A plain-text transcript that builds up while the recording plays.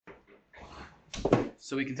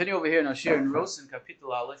So we continue over here in Ashir and Rus in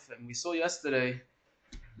Kapitel Aleph, and we saw yesterday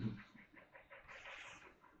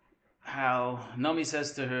how Nami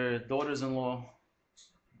says to her daughters-in-law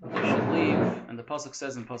they should leave, and the pasuk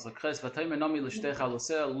says in pasuk Ches, "V'taymer Nami l'shtecha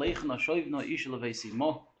loseh leichna shoivna ish leveisi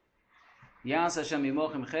mo Yas Hashem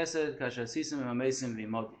imochem chesed kasher sisim v'amesim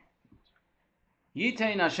v'imodi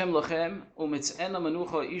Yitein Hashem lochem umitzena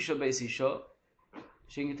menucha isha beis isha."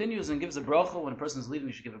 She continues and gives a bracha. When a person is leaving,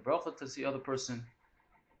 you should give a bracha to the other person.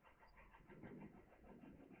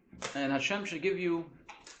 And Hashem should give you,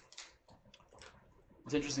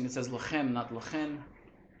 it's interesting, it says lachem, not lachen.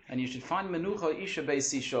 And you should find menucha isha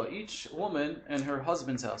beis isha, each woman in her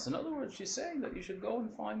husband's house. In other words, she's saying that you should go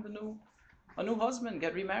and find a new husband,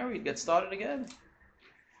 get remarried, get started again.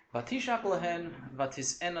 Vatishak lahen,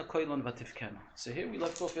 vatisena koilon vatifkena. So here we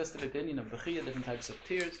left off yesterday the Indian of Bechia, different types of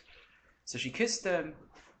tears. So she kissed them.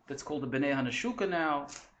 That's called the Bnei Hanashuka now.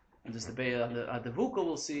 And there's the Bnei Adavuka,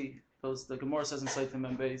 we'll see. Those the Gemara says in Saitim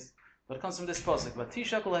Membeis. But it comes from this pasuk.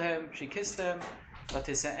 Vatishak lahem, she kissed them.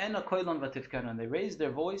 Vatisena koilon vatifkena. And they raised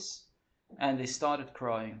their voice and they started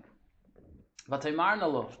crying. Vataymarna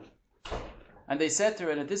lo. And they said to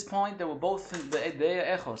her, and at this point they were both in the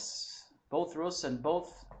Echos, both Rus and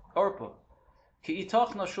both Orpa. Ki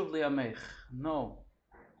itoch nashuv li'amech. No,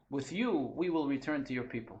 with you we will return to your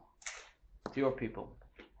people. To your people.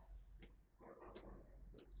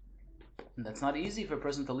 And that's not easy for a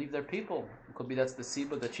person to leave their people. It could be that's the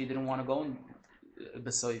Siba that she didn't want to go in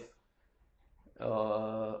Besoif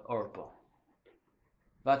Orpa.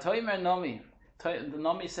 Vatoimer Nami. The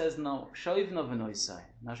Nami says no. Shoivna v'noisai.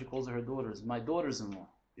 Now she calls her daughters, my daughters-in-law.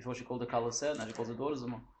 Before she called her Kalaseh, now she calls her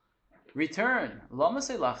daughters-in-law. Return. Lama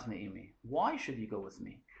selach ne'imi. Why should you go with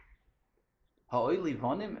me? Ha'oili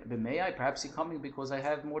vonim b'mei, perhaps you're coming because I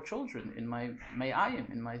have more children in my me'ayim,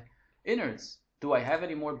 in my innards. Do I have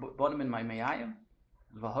any more bonim in my me'ayim?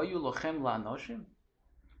 V'hayu lochem la'anoshim,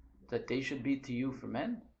 that they should be to you for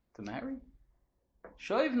men to marry.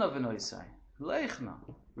 Shoivna v'noisai leichna,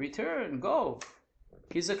 return, go.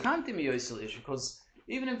 He's a kanti miyoisel ish, because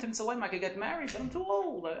even if Timtzalayim I could get married, but I'm too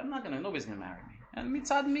old. Nobody's gonna marry me. And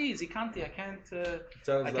mitzad me, zikanti, I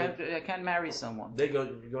can't marry someone. They're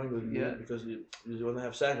going with me because you want to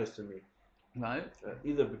have sex to me. Right.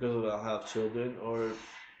 Either because I'll have children or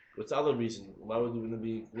what's the other reason? Why would you want to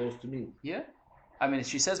be close to me? Yeah. I mean,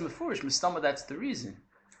 she says mefurish, mistama, that's the reason.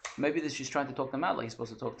 Maybe that she's trying to talk them out like he's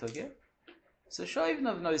supposed to talk to her again. So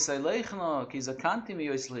shoivnav noisai leichna, ki zakanti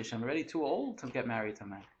miyoislish, I'm already too old to get married to a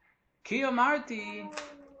man. Ki amarti,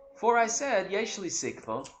 for I said, yeshli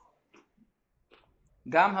sikva,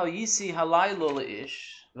 Gam yisi halaylo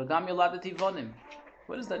leish, v'gam yoladati vonim.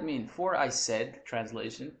 What does that mean? For I said,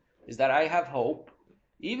 translation, is that I have hope,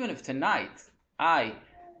 even if tonight I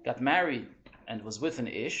got married and was with an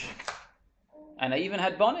ish, and I even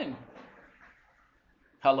had bonim.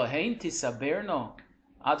 Halohein tisaberno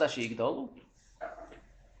adashi igdolu.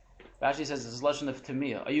 Rashi says this is lashon of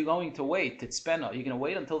Tamiyah. Are you going to wait? Titzpena. Are you going to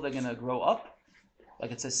wait until they're going to grow up?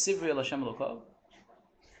 Like it says, Sivri Lashem Lokov.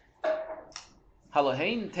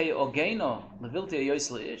 Halohein te ogeno levilti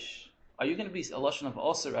ayoisle ish. Are you going to be a lashon of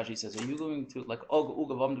Oser? Rashi says. Are you going to like og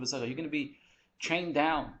ugavam de b'sach? Are you going to be chained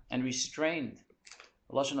down and restrained?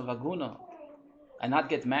 A lashon of aguna, and not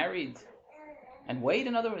get married and wait.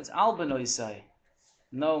 In other words, al benoisai.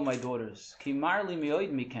 No, my daughters. Ki marli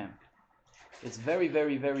mioid mikem. It's very,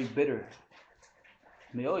 very, very bitter.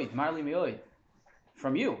 Mioid, marli mioid.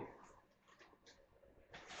 From you.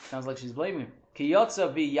 Sounds like she's blaming him. Ki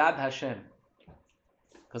yotza vi yad Hashem.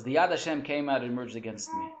 Because the Yad Hashem came out and emerged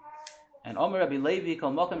against me. And Omer Rabbi Levi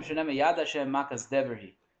kol mokem shenem Yad Hashem makas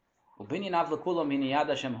deverhi. Ubinyan av lekulam hini Yad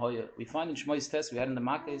Hashem hoya. We find in Shmoy's test, we had in the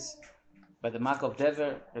Makkahs, by the Makkah of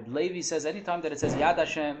Dever, Rabbi Levi says anytime that it says Yad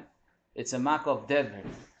Hashem, it's a Makkah of Dever.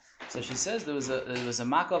 So she says there was a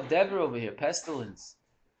Makkah of Dever over here, pestilence.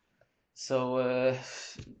 So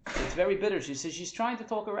it's very bitter. She says she's trying to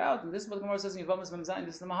talk her out, and this is what the Gemara says in Yevamos Mem Zayin.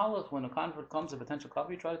 This is the Mahalach. When a convert comes, a potential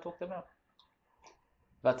convert, you try to talk them out.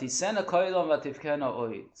 So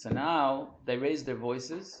now they raised their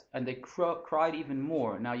voices and they cried even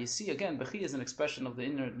more. Now you see again, Bechi is an expression of the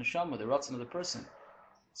inner neshama, the ratzon of the person.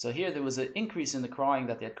 So here there was an increase in the crying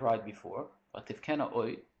that they had cried before. But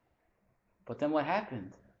then what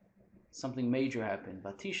happened? Something major happened.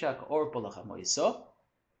 Batishak Orpa lachamoiso.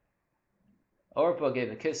 Orpa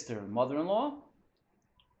gave a kiss to her mother-in-law.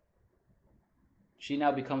 She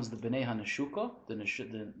now becomes the Bnei Hanashuka,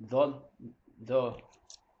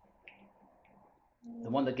 the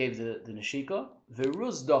one that gave the Neshika,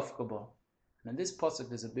 Veruz Dofkaba. And in this pasuk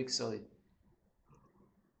there's a big side.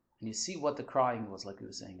 And you see what the crying was, like we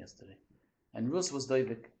were saying yesterday. And Rus was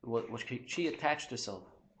doivik, what she attached herself.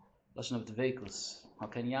 Lashon of dveikus.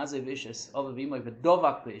 Haken yazev ishes over v'imoy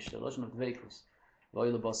v'dovak b'ishta. Lashon of dveikus.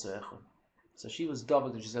 V'oyle b'aser echad. So she was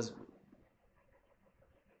dovak, and she says,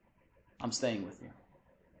 I'm staying with you.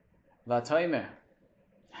 V'atoymer,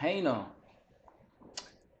 heino,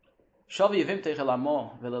 shavi yivimteich el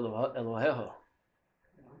amo v'el Eloheho,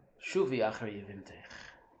 shuvi acher yivimteich.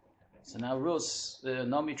 So now Rus,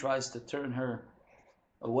 Naomi tries to turn her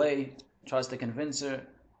away, tries to convince her,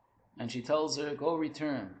 and she tells her, go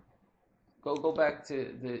return. Go back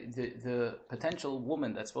to the potential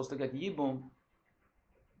woman that's supposed to get Yibum,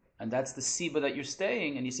 and that's the Siba that you're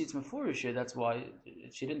staying, and you see it's Mefurish here, that's why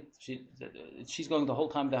she's going the whole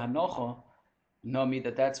time to Hanocha, Naomi,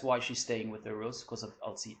 that's why she's staying with her Rus, because of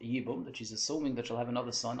Altzi Yibum, that she's assuming that she'll have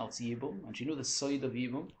another son, Altzi Yibum, and she knew the Soid of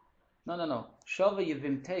Yibum. No. Shava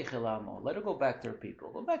Yivim Teichelamo. Let her go back to her people.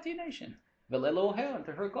 Go back to your nation. Veleloher,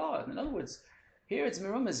 to her God. In other words, here it's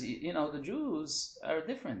Mirumas, the Jews are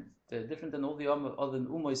different. They're different than all the other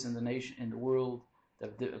Ummos in the nation, in the world.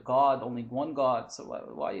 They're God, only one God. So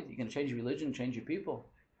why are you going to change your religion, change your people?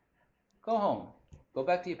 Go home. Go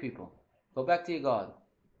back to your people. Go back to your God.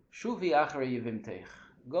 Shuvi Achre Yivim Teich.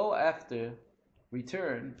 Go after,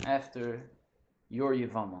 return after your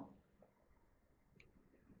Yivama.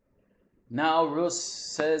 Now Rus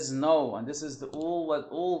says no, and this is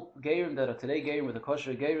all Geirim that are today Geirim with the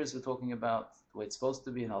kosher Geiris we're talking about, the way it's supposed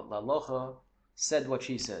to be in Halacha, said what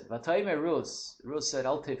she said. Vatayme Rus said,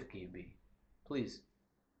 Al tifki bi. Please,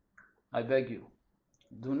 I beg you,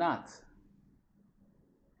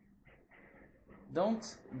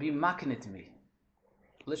 don't be makinit me.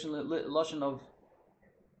 Lashon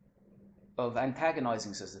of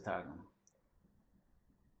antagonizing, says the Targum.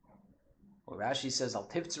 Or Rashi says, Al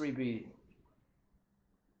tiftzri bi.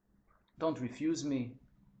 Don't refuse me.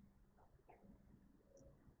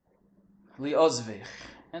 Li ozvich.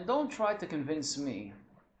 And don't try to convince me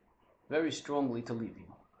very strongly to leave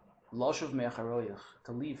you. Loshuv me'acharoyach,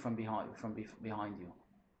 to leave from behind you.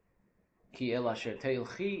 Ki el asher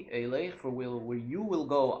teilchi eleich, for where you will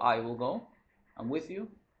go, I will go. I'm with you.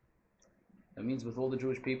 That means with all the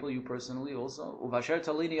Jewish people, you personally also. Uvasher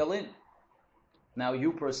talini alin. Now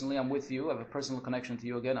you personally, I'm with you. I have a personal connection to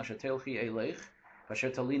you again. Asher teilchi eleich. Asher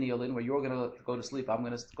talini alin, where you're going to go to sleep, I'm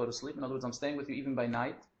going to go to sleep. In other words, I'm staying with you even by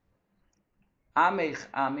night. Amech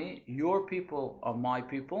ami, your people are my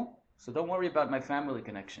people. So don't worry about my family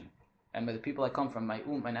connection and by the people I come from,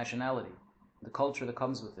 my nationality, the culture that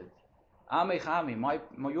comes with it. Amech ami,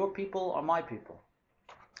 your people are my people.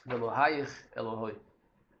 Velohayich Elohoi,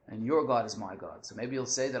 and your God is my God. So maybe you'll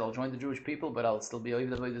say that I'll join the Jewish people, but I'll still be Oiv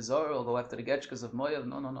Avodah Zarah. I'll go after the Getchkas of Moav.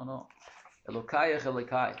 No. Elokayich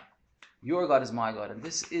Elokai. Your God is my God. And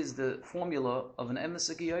this is the formula of an emes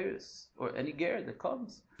Giyaris, or any ger that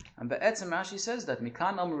comes. And Be'etzem Rashi says that,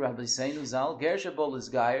 Mikan Amru Rabbi Seinu Zal, ger shebol is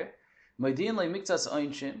gayer, Moedin le miktas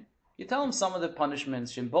oinshim. You tell him some of the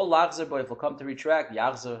punishments. Shim bol lachzer, but if he'll come to retract,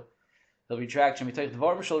 yachzer, he'll retract. Shim yitayich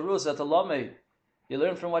dvar shel rus at alame. You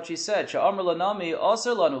learn from what she said. She'amr lanami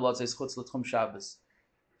aser lanu lotzes chutz l'tchum Shabbos.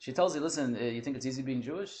 She tells you, listen, you think it's easy being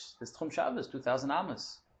Jewish? There's Tchum Shabbos, 2,000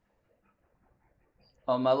 amas.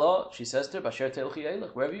 Malo, she says to her, Basher Teilchi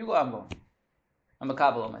Eilech, wherever you go, I'm going. I'm a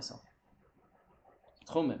Kabbalah myself.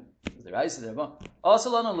 Tchumim. The rice there.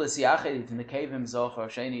 Also, Lanu L'Siachedit in the cave him Zohar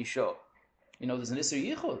Sheni Sho. There's an Isser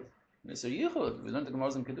Yichud. We learned the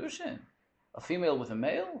Gemara's in Kedushin. A female with a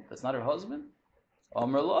male, that's not her husband.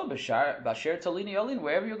 Omer lo, Basher Talini Alin,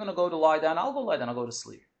 wherever you're going to go to lie down, I'll go lie down, I'll go to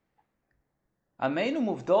sleep. Ameinu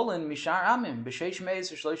Muvdolin Mishar Amim, B'Sheish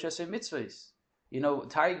Meis Shloish Esei Mitzvahs.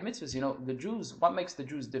 Taryag mitzvahs, the Jews, what makes the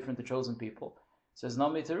Jews different, the chosen people? It says,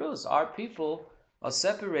 Nami Teruz, our people are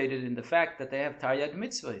separated in the fact that they have Taryag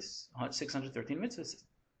mitzvahs, 613 mitzvahs.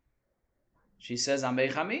 She says,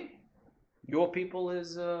 Ameichami, your people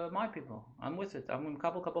is my people. I'm with it. I'm in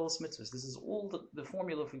Kabbalah mitzvahs. This is all the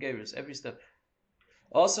formula for Geirus, every step.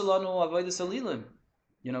 Also, Lanu Avodah Salilim.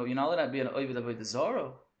 You're not allowed to be an Ovid Avodah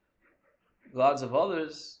Zarah. Gods of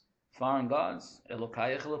others, foreign gods,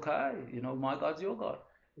 Elokayach Elokai, my God's your God.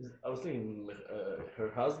 I was thinking, her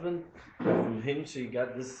husband, from him she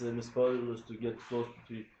got this mispoilers to get close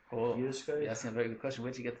to Yiddishkeit. You're asking a very good question.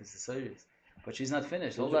 Where'd she get this serious? But she's not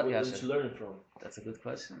finished. Hold that, that, Kasha. Where did she learn it from? That's a good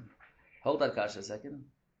question. Hold that, Kasha, a second.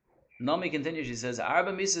 Nami continues, she says,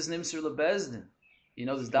 Arba Mises Nimsur Lebezdin.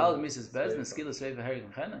 There's Dalad Mises Bezdin, Skila Sveva Herik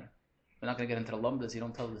and Chenek. We're not going to get into the Lumdas. You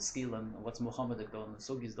don't tell the Skila and what's Muhammadic done, the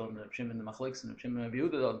Sugis done, the Pshim and the Machliks and the Pshim and the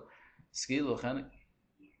Yehuda done. Skila, Chenek.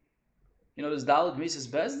 There's Dalad Mises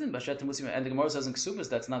Bezdin, Bashet Musim, and the Gemara says in Ksubas,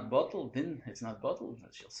 that's not bottled. Then it's not bottled.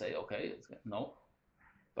 She'll say, okay, no.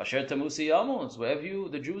 Basher Tamusi Yamos, wherever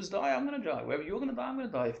the Jews die, I'm going to die. Wherever you're going to die, I'm going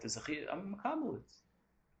to die. If there's a chiyuv, I'm makabel it.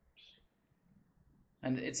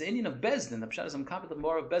 And it's the Indian of Bezdin. The Pshat is I'm the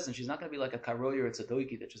more of Bezdin. She's not going to be like a karoyer or a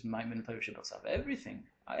tzadoiki that just might minute herself. Everything,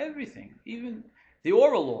 even the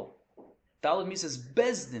oral law. Dalad Mi says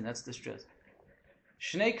Bezdin. That's the stress.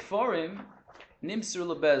 Shnei kfarim nimsur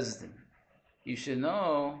lebezdin. You should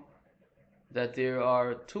know that there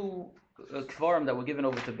are two kfarim that were given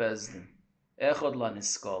over to Bezdin. Echad la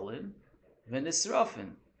niskalin,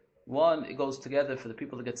 v'nisrafin. One, it goes together for the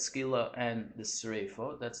people to get skila and the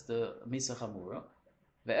sreifa. That's the misa chamura.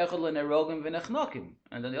 Ve'echad la nerogim v'nechnakim.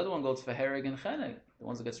 And then the other one goes for hereg and chenek, the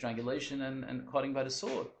ones that get strangulation and cutting by the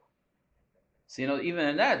sword. So, even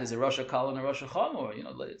in that, there's a Rosh Kal and a Rosh Chamor.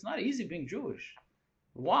 It's not easy being Jewish.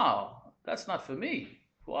 Wow, that's not for me.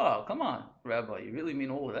 Wow, come on, Rabbi, you really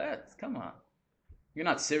mean all of that? Come on. You're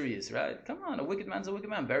not serious, right? Come on, a wicked man's a wicked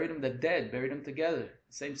man. Buried them, they're dead. Buried them together.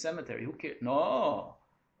 Same cemetery. Who cares? No.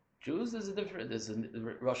 Jews, there's a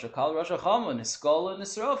Rosh Kal, Rosh Chama, Niskala,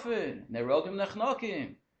 Nisrafin, Nerogim,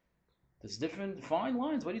 Nechnakim. There's different fine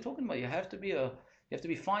lines. What are you talking about? You have to be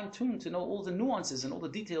fine-tuned to know all the nuances and all the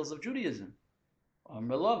details of Judaism.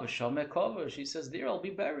 She says, there I'll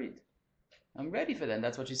be buried. I'm ready for that. And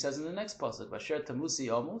that's what she says in the next pasuk. Vasher tamusi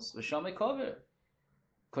amos v'shamei kover.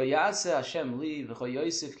 Koyase Hashem li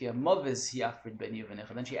v'choyosif ki amoves hiafrid ben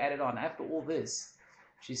yivanecha. Then she added on, after all this,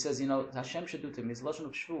 she says, Hashem should do to me, it's lashon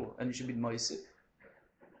of shvu, and you should be moisif.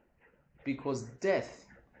 Because death,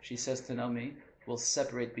 she says to Naomi, will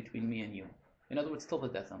separate between me and you. In other words, till the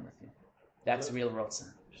death I'm with you. That's real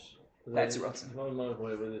rotzen. That's rotzen.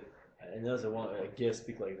 And does a ger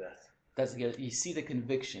speak like that? That's the you see the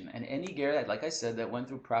conviction, and any ger, like I said, that went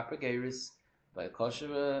through proper geris by a kosher.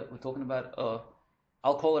 We're talking about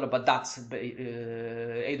I'll call it a badatz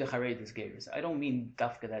eda charedis geris. I don't mean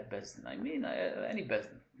dafka that bezdin. I mean any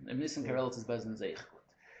bezdin. Nissan Karelitz is bezdin zeichut.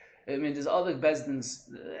 I mean there's other bezdins.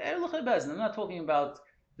 I'm not talking about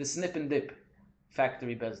the snip and dip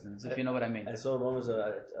factory bezdins, if you know what I mean. I saw one was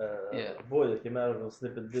a boy that came out of a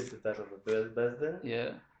snip and dip type of a bezdin.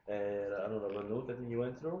 Yeah. I don't know, Banut, I think he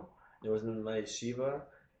went through. It was in my yeshiva,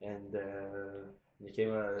 and he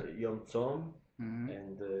came out Yom Tzom,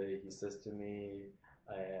 and he says to me,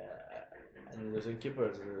 and there's in Kippur,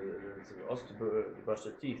 it's also to brush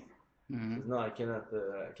the teeth. He says, no, I cannot go.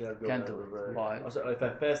 Can't do it. Why? Also, if I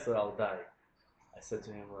fast, I'll die. I said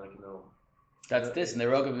to him, That's this,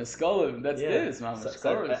 Nerogim Niskolim, that's this, man. So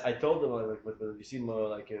I told him, you see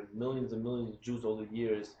more millions and millions of Jews over the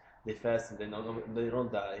years, they fast and they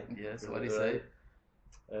don't die. Yes, what do you say?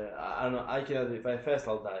 I don't know. I cannot. If I fast,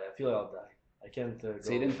 I'll die. I feel I'll die. I can't. Go.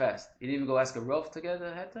 So you didn't fast. You didn't even go ask a Rav to get a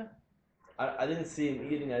heta. I didn't see him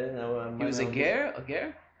eating. I didn't know. He was a ger. A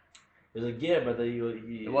ger. It was a ger, but he.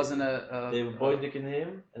 It wasn't a. They were boydicking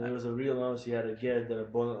him, and it was a real mouse. He had a ger.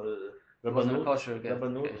 It wasn't a kosher ger.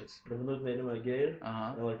 Rabbanut made him a ger.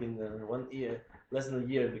 And like in 1 year, less than a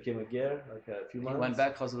year, it became a ger. Like a few months. He went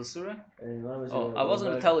back because of the surah. And I wasn't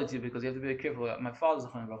going to tell it to you because you have to be careful. My father's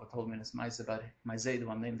told me this nice about my Zayd,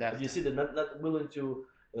 one named after. You see, they're not willing to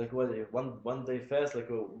one day fast. What's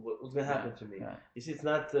going to happen to me? Yeah. You see, it's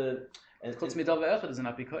not. And so the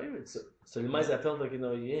mice, I felt like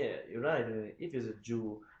you're right. If he's a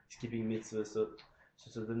Jew, he's keeping mitzvah. So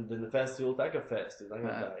then the fast will take a fast. He's not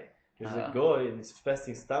gonna die. If he's a goy and he's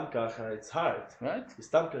fasting stamkacha, it's hard. Right? He's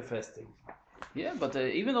stamkacha fasting. Yeah, but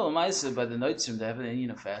even though the mice by the noitzim they have an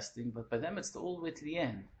Indian fasting, but by them it's all the way to the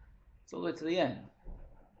end. It's all the way to the end.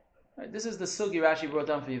 Right? This is the sugi Rashi brought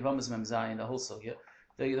down for Yivamas Memzayin, the whole sugi.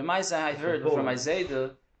 The mice I heard from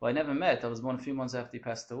Isaiah, who I never met. I was born a few months after he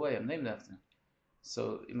passed away. I'm named after him.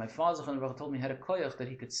 So my father told me he had a koyach that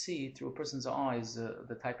he could see through a person's eyes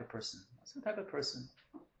the type of person. That's the type of person,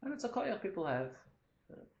 and it's a koyach people have.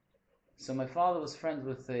 So my father was friends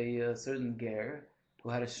with a certain ger who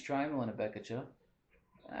had a streimel and a bekacha,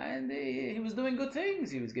 and he was doing good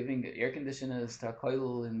things. He was giving air conditioners to a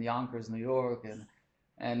koil in Yonkers, New York,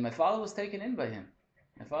 and my father was taken in by him.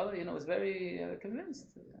 My father, was very convinced.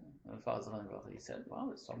 My father, he said,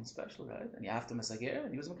 "Wow, it's something special, right?" And you have to miss a ger,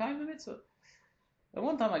 and he was mekayim the mitzvah. At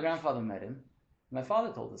one time, my grandfather met him. My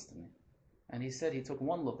father told this to me, and he said he took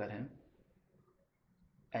one look at him.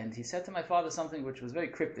 And he said to my father something which was very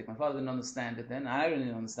cryptic. My father didn't understand it then. I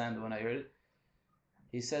didn't understand it when I heard it.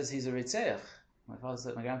 He says he's a ritzeach. My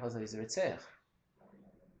grandfather said he's a ritzeach.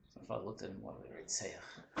 So my father looked at him, what a ritzeach?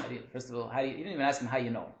 First of all, he didn't even ask him how you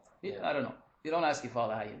know. I don't know. You don't ask your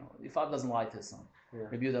father how you know. Your father doesn't lie to his son. Yeah.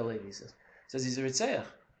 Rabbi Yehuda Levi says he's a ritzeach.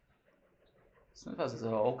 So my father says,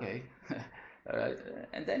 oh, okay. All right.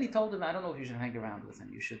 And then he told him, I don't know if you should hang around with him.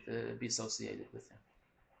 You should be associated with him.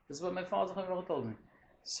 This is what my father told me.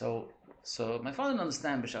 So my father didn't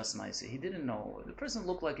understand B'Shas Maisi. He didn't know. The person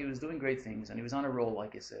looked like he was doing great things, and he was on a roll,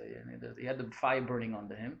 like you say, and he had the fire burning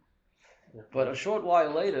under him. Yeah. But a short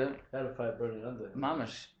while later, Had a fire burning under him.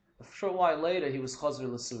 Mamash, a short while later, he was Chazir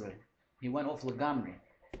L'Surei. He went off Lagamri,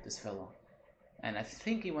 this fellow. And I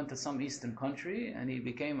think he went to some eastern country, and he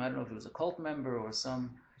became, I don't know if he was a cult member or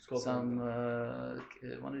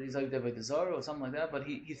one of these Avodah or something like that, but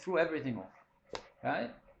he threw everything off,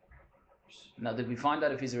 right? Now, did we find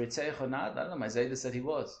out if he's a Ritzeich or not? I don't know. My Zayda said he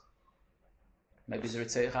was. Maybe he's a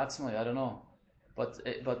Ritzeich Atzmai, I don't know. But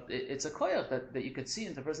it's a koyach that you could see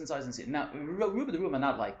into a person's eyes and see. Now, Ruba the Ruba are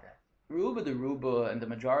not like that. Ruba the Ruba and the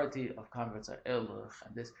majority of converts are Erlich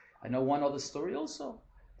and this. I know one other story also.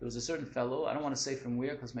 There was a certain fellow, I don't want to say from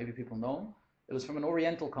where because maybe people know him. It was from an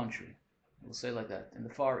oriental country, we'll say like that, in the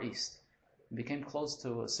Far East. He became close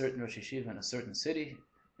to a certain Rosh Yeshiva in a certain city,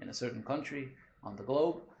 in a certain country, on the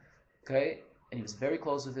globe. Okay? And he was very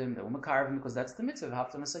close with him. They were makarvim because that's the mitzvah,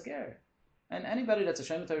 haftam esager. And anybody that's a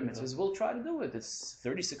Shem Torah mitzvahs will try to do it. It's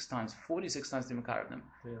 36 times, 46 times to makarv them.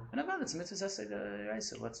 Yeah. And about it's mitzvahs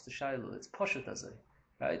eseg. What's the shayla? It's poshet azay.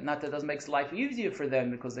 Right? Not that it doesn't make life easier for them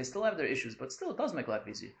because they still have their issues, but still it does make life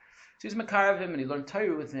easier. So he's makarv him and he learned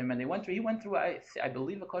Torah with him and he went through I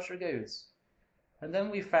believe a kosher geirus. And then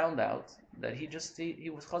we found out that he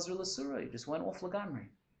was chazir l'sura. He just went off lagamri.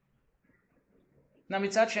 Now,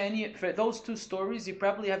 mitzat she'eni, for those two stories, you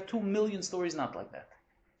probably have 2 million stories not like that.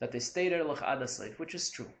 That they stayed there l'chad asleif, which is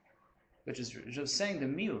true. Which is just saying the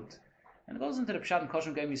miut. And it goes into the pshat and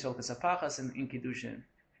kosher geim yisrael kesapachas in Kiddushin.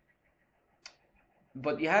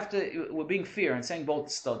 But you have to, we're being fair and saying both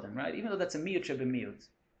studim, right? Even though that's a miut shebe miut.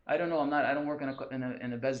 I don't know, I don't work in a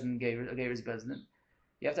bezdin, a geiris bezdin.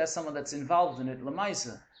 You have to ask someone that's involved in it,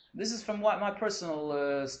 lamaisa. This is from my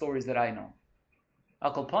personal stories that I know.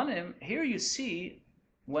 Al kol panim, here you see,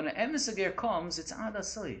 when an emissager comes, it's ad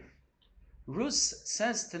asleif. Rus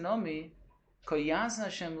says to Nomi, Koyaz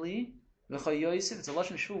Hashem li, v'cho Yosef, it's a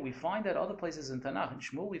Lashon Shmuel. We find that other places in Tanakh. In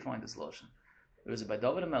Shmuel we find this Lashon. There was a by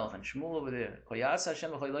David HaMelech and Shmuel over there. Koyaz Hashem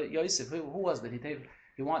v'cho Yosef. Who was that? David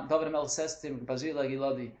HaMelech says to him, Bazila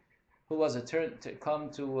Giladi, who was it? Turn to come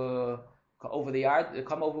to over the yard,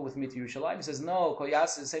 come over with me to Yerushalayim. He says, no,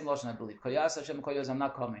 Koyaz is the same Lashon, I believe. Koyaz Hashem Koyaz, I'm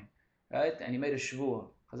not coming. Right? And he made a shvuah.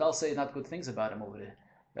 Because I'll say not good things about him over there.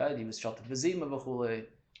 Right? He was shot to Vizima v'chulei.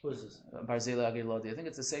 What is this? Barzela Agilodi. I think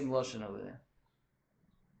it's the same Lashon over there.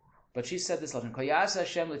 But she said this Lashon. Koyas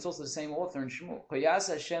Hashem, it's also the same author in Shmuel. Koyas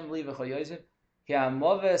Hashem li v'choyozim, ki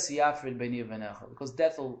ha'moves yafrid beini v'necha. Because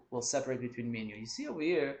death will separate between me and you. You see over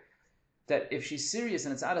here that if she's serious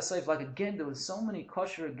and it's out of sight, like again, there was so many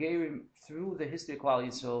kosher geirim through the history of Klal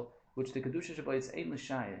Yisrael, which the Kedusha Shabbat, it's ain't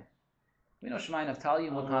l'shayeh. We know Shemayin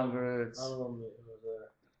Naftaliim will converts. I don't know.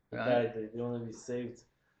 It was died. They don't want to be saved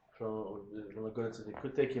from the good. So they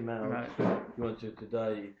could take him out. Right. You want to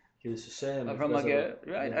die. Hashem. From right.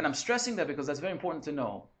 Yeah. And I'm stressing that because that's very important to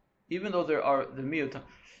know. Even though there are the miut,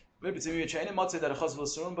 maybe it's a miut she'enim matzeh that a chazv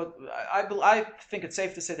l'surim, but I think it's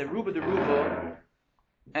safe to say that Ruba the Ruba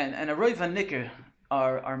and a Roiv and Nicker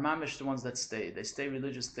are mamish the ones that stay. They stay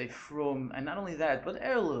religious, stay from, and not only that, but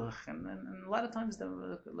erlich. And a lot of times,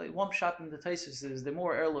 like one shot in the Taisus is they're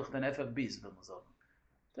more erlich than FFBs.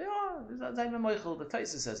 They are. The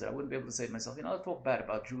Taisus says it. I wouldn't be able to say it myself. I'll talk bad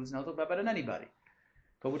about Jews, and I'll talk bad about anybody.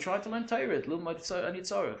 But we're trying to learn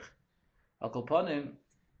Torah. Al kol panim,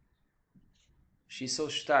 she's so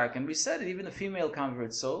stark. And we said it, even the female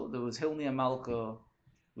converts. So there was Hilni Amalka.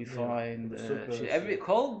 We find every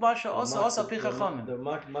cold basha also pichachamim. The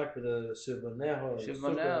mark with the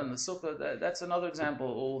Shivbaneho and the sukkah. That's another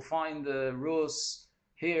example. We'll find the Rus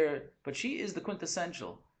here, but she is the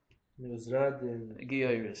quintessential. It was Rad in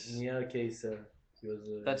Geiris. Niar Keser.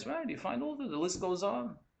 That's right. You find all the list goes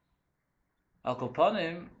on. Al kol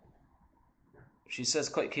panim, she says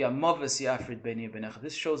ki ha'moves yafrid beini v'necha.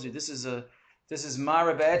 This shows you this is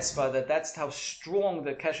Mara be'etzva, that's how strong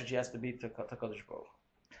the keshet she has to be to Kadosh Baruch.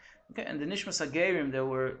 Okay, and the Nishmas Hagerim,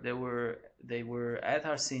 they were at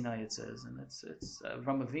Har Sinai, it says, and it's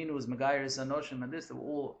Avram Avinu's Megilas Anoshim, and this, they were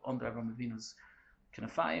all under Avram Avinu's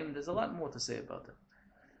Kenafayim. There's a lot more to say about it.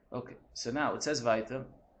 Okay, so now it says Vaita,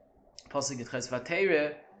 Pasuk Yitches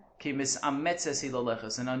Vateire ki misametzes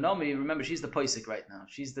hilolechas. And Anomi, remember, she's the Poisik right now.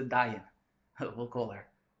 She's the Dayan, we'll call her.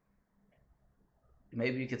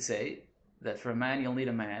 Maybe you could say that for a man you'll need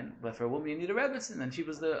a man, but for a woman you need a rebbetzin, and she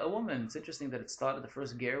was a woman. It's interesting that it started, the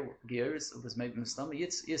first gears was made in Mustama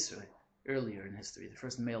Yisrael, earlier in history, the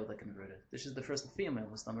first male that converted. This is the first female,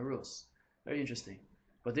 Mustama Rus. Very interesting.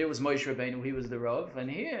 But there was Moshe Rabbeinu, he was the Rav, and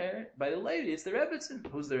here, by the lady, it's the rebbetzin.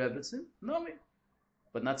 Who's the rebbetzin? Nomi.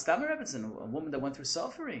 But not Stam rebbetzin, a woman that went through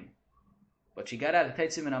suffering. But she got out of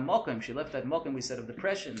Teitzim and Amokim. She left that Mokim, we said, of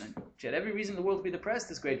depression. And she had every reason in the world to be depressed,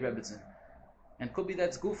 this great Rebbetzin. And could be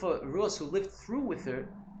that's Gufa Rus who lived through with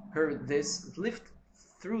lived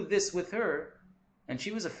through this with her, and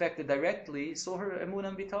she was affected directly, saw her emunah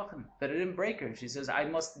and bitachon, that it didn't break her. She says, I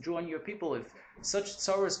must join your people. If such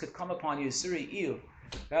sorrows could come upon you, Suri Iyu,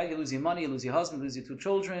 right? You lose your money, you lose your husband, you lose your 2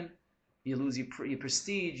 children, you lose your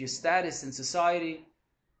prestige, your status in society,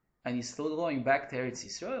 and you're still going back to Eretz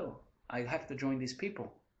Yisrael. I have to join these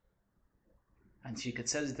people. And she could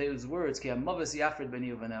say those words, Ki hamavas yafred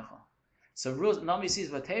b'ni u'v'necha. So Nami sees,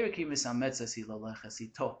 Vateriki misametzes hilaleches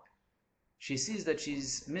ito. She sees that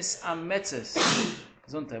she's misametzes.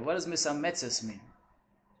 What does misametzes mean?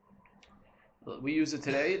 We use it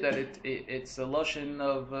today that it's a lotion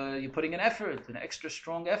of you're putting an effort, an extra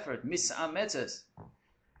strong effort. Misametzes.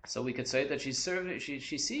 So we could say that she's serving. She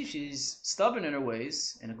sees she's stubborn in her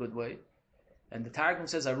ways, in a good way. And the Targum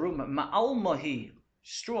says, "Arum ma'almahi,"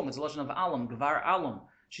 strong. It's a lotion of alam, gvar alam.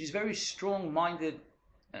 She's very strong-minded,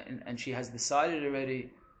 and she has decided already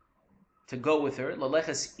to go with her.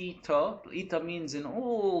 Laleches ita. Ita means in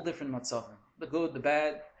all different matzahim. The good, the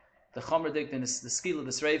bad, the chomerdik, the skila,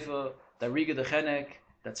 the sreifa, the riga, the chenek,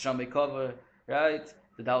 that's shamei cover, right?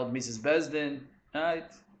 The dalad mises bezdin, right?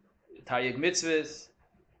 Taryag mitzvahs,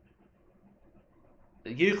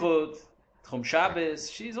 the yichud, Chum Shabbos.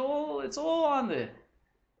 It's all on there.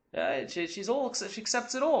 Right? She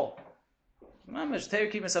accepts it all. Right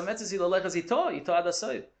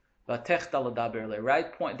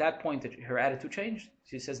point, that point that her attitude changed.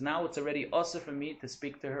 She says, now it's already also for me to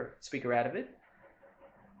speak her out of it,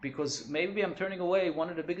 because maybe I'm turning away one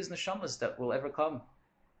of the biggest neshamas that will ever come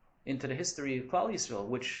into the history of Klal Yisrael,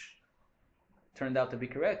 which turned out to be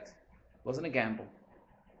correct. It wasn't a gamble.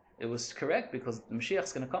 It was correct because the Mashiach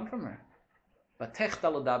is going to come from her. But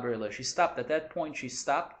she stopped at that point. She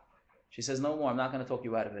stopped. She says, no more. I'm not going to talk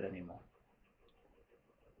you out of it anymore.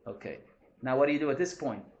 Okay. Now what do you do at this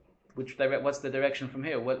point? What's the direction from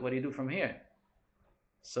here? What do you do from here?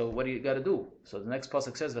 So what do you got to do? So the next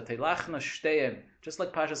pasuk says, "V'teilachna shteim," just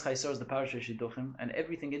like Parshas Chaisor is the Parashat Shidduchim, and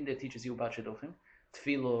everything in there teaches you about Shidduchim,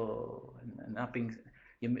 tefillah, and not being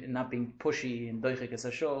pushy and doichik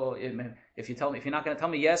esasho. If you're not going to tell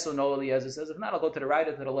me yes or no, Eliezer says, if not, I'll go to the right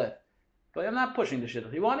or to the left. But I'm not pushing the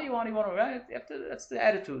Shidduch. You want it, right? That's the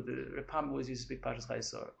attitude. The Rapam always used to speak Parshas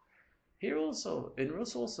Chaisor. Here also, in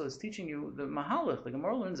Rus also, is teaching you the Mahalach, the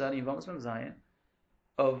Gemara learns out in Yevamos Mem Zayin,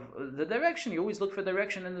 of the direction. You always look for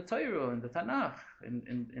direction in the Torah, in the Tanakh,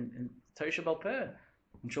 in Torah Shabbal Peh,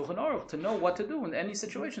 in Shulchan Aruch, to know what to do in any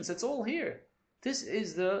situations. It's all here. This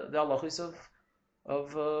is the halachos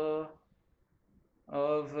of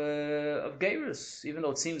Geirus, even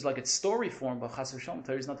though it seems like it's story form, but Chas v'Shalom,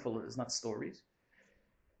 Torah is not full. It's not stories.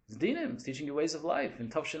 It's dinim. It's teaching you ways of life. In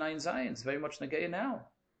Tav Shnei Zayin, it's very much Negei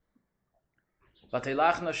now. So the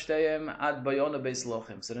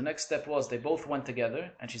next step was they both went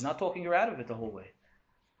together, and she's not talking her out of it the whole way.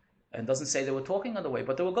 And doesn't say they were talking on the way,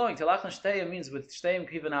 but they were going. Telachna shteyim means with shteyim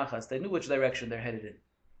kivanachas. They knew which direction they're headed in.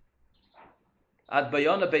 Ad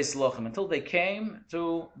bayona beis lochem, until they came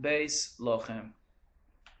to beis lochem.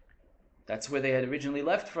 That's where they had originally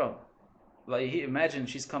left from. Imagine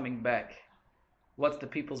she's coming back. What's the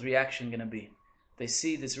people's reaction going to be? They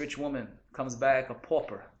see this rich woman comes back, a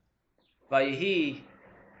pauper. Vayihi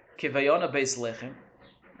kivayona beis lechem,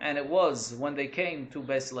 and it was when they came to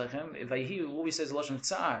beis lechem. Vayihi always says lashon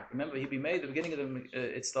tsar. Remember, he be made the beginning of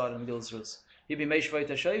it started in Megilas Rus. He be made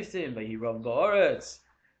shvayta shayftim. Vayihi rav ba'aretz.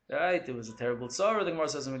 Right, it was a terrible tzara. The Gemara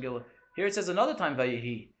says in Megillah. Here it says another time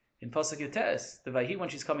vayihi in pasuk Yutes. The vayihi when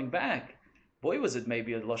she's coming back. Boy, was it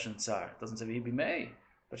maybe a lashon tsar. It doesn't say vayihi be made,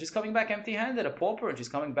 but she's coming back empty-handed, a pauper, and she's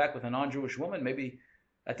coming back with a non-Jewish woman. Maybe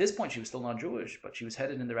at this point she was still non-Jewish, but she was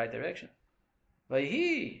headed in the right direction.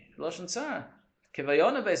 Vayhi, Lashon Tzar.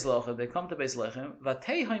 Kevayona Beis Lochem, they come to Beis Lechem.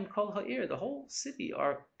 Vatehaim kol ha'ir, the whole city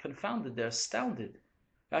are confounded, they're astounded.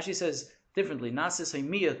 Rashi says differently, Nasis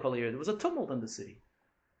haimiyah kol ha'ir, there was a tumult in the city.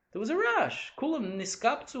 There was a rash. Kulam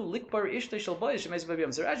niskaptu likbar ishtei shel boyish shemeis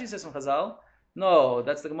b'yom. So Rashi says from Chazal, no,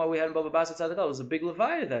 that's the Gemara we had in Baba Basra Tzadikah. It was a big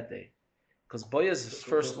levaya that day. Because Boyaz's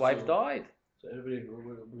first wife died. So everybody,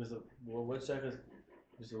 because of what second,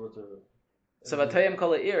 because of what the... So Vatayim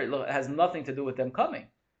Kol Ha'ir, it has nothing to do with them coming.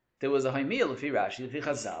 There was a Haimiyah Lefi Rashi, Lefi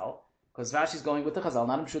Chazal, because Rashi's going with the Chazal,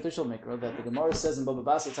 not in Pshuta Shel Mikra, that the Gemara says in Baba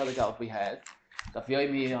Basra Tzadikah we had, Daf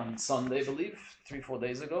Yomi on Sunday, I believe, 3-4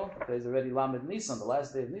 days ago. Today's already Lamed Nissan, the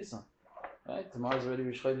last day of Nissan. Right? Tomorrow's already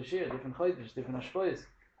Rish Chodesh Shir, different Chodesh, different Ashkoyes.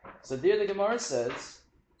 So there the Gemara says,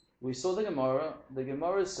 we saw the Gemara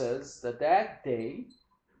says that day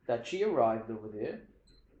that she arrived over there,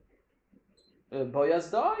 Boyaz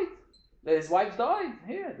died. His wife died.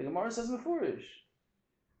 Here, the Gemara says Mefurish.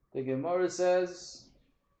 The Gemara says,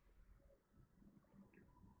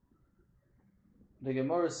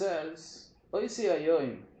 Oisi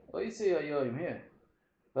ayoim, here.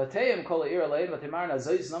 Vateyim kol ha'ir alein, vatemarna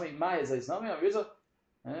zois nami, maya zois nami, Rizah.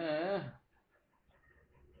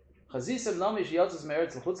 Chazisem nami shiyotzes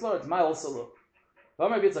me'eretz l'chutzlar, it's my also look.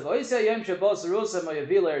 V'amar bitzak, Oisi ayoim shabos rusa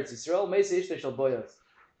ma'yavil eretz Yisrael, meisi ishte shal boyaz.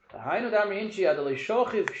 Hainu damri inchi adalei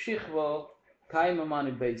shochiv shichvo kaim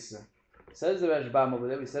amani beisa. Says the Rashbam over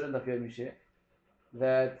there, we said in Daf Yomi Sheh,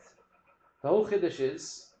 that the whole Chiddush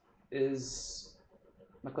is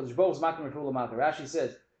HaKadosh Baruch Hu's makim refuah l'maka. Rashi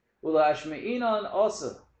says, Ula ashmeinan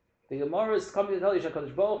also. The Gemara is coming to tell you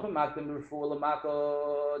HaKadosh Baruch Hu makim refuah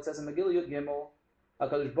l'maka. It says in Megillah Yud Gimel,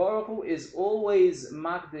 HaKadosh Baruch Hu is always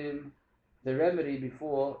makdim the remedy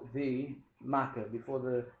before the makkah, before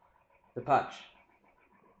the patch.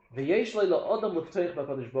 V'yesh leila odam l'ptoich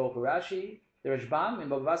b'HaKadosh Baruch Hu. Rashi, the Rashbam in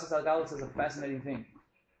Bava Basra Talgal says a fascinating thing.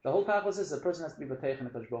 The whole tachlis is the person has to be B'teich in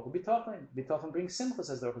HaKadosh Baruch Hu. Bitachon. Bitachon brings simcha,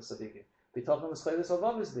 says the Orchos Tzadikim. Bitachon was chayvus of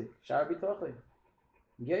obviously. Shar bitachon.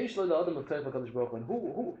 Yesh lo la'adam B'teich HaKadosh Baruch Hu. And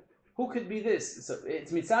who could be this? So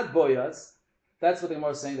it's Mitzad Boyaz. That's what the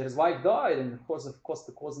Gemara is saying, that his wife died, and of course the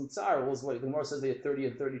cause in Tsar was what the Gemara says they had 30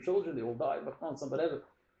 and 30 children, they all died, but whatever.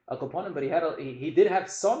 But he did have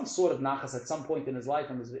some sort of nachas at some point in his life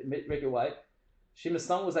from his wicked wife.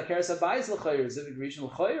 Shimastam was like Keres Abayis l'chayr, Zivik Rishon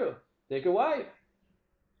l'chayr, take a wife.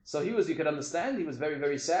 So you could understand, he was very,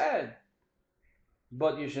 very sad.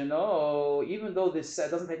 But you should know, even though this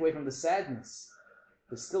doesn't take away from the sadness,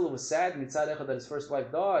 but still it was sad, mitzad echad, that his first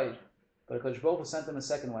wife died, but HaKadosh Baruch Hu sent him a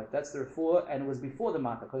second wife. That's the refuah, and it was before the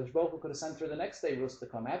makkah. HaKadosh Baruch Hu could have sent her the next day, Rus, to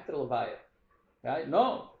come after the Levaya. Right?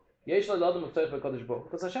 No. Yesh l'adam of Toich HaKadosh Baruch Hu.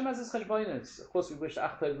 Because Hashem has his cheshbonos. Of course we wish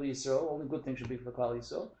Ach Tov Yisrael, only good things should be for Klal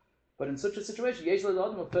Yisrael. But in such a situation, Yesh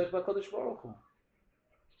l'adam of Toich HaKadosh Baruch Hu.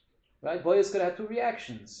 Right? Boaz could have had two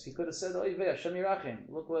reactions. He could have said, Oy vei, Hashem Yirachim.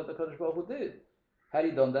 Look what the HaKadosh Baruch Hu did. Had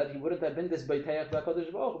he done that, he wouldn't have been this Beitayach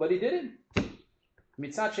HaKadosh Baruch Hu. But he didn't.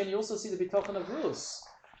 Mitzad Shen, you also see the Bitachon of Rus.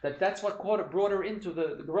 That's what brought her into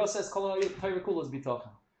the Gemara says, Kol ha'Torah Kula is Bitachon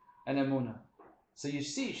and Emunah. So you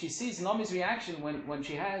see, she sees Nami's reaction when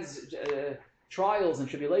she has trials and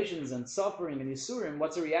tribulations and suffering and Yisurim.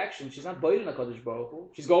 What's her reaction? She's not biting HaKadosh Baruch Hu.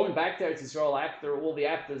 She's going back to Eretz Yisrael after all the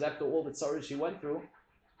tzaras she went through.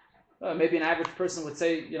 Maybe an average person would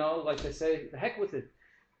say, like they say, the heck with it.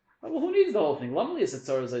 Well, who needs the whole thing? Lamli is a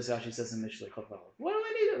tzaras, like she says in Mishlei Chaval. What do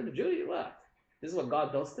I need? Judy, what? This is what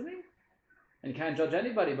God does to me? And you can't judge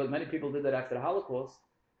anybody, but many people did that after the Holocaust.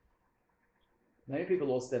 Many people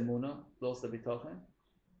lost their munah, lost their bitachon.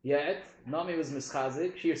 Yet, Nami was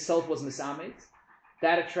mischazik. She herself was misamit.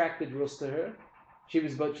 That attracted Rus to her. She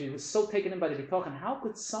was so taken in by the bitachon. How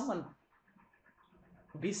could someone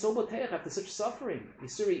be so boteach after such suffering?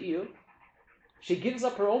 Yisuri Iyuv. She gives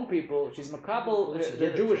up her own people. She's makabel,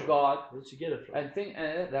 the Jewish God. Where did she get it from? And think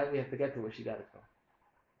that we have to get to where she got it from.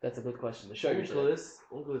 That's a good question. The show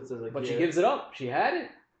but she gives it up. She had it,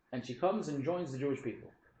 and she comes and joins the Jewish people.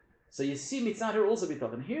 So you see mitzad her also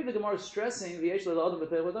bitachon. And here the Gemara is stressing the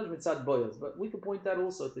mitzad boyaz. But we could point that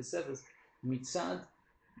also to Seves mitzad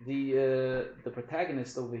the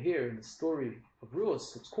protagonist over here in the story of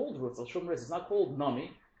Rus. It's called Rus. It's not called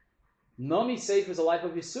Nami. Nami Seif is a life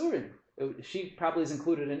of Yisurim. She probably is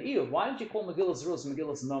included in Iyuv. Why didn't you call Megilas Rus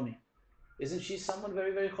Megilas Nami? Isn't she someone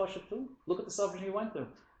very, very choshev too? Look at the suffering he went through.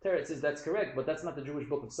 Teretz says that's correct, but that's not the Jewish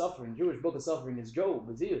book of suffering. Jewish book of suffering is Job,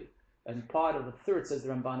 Beziyut. And part of the third, says the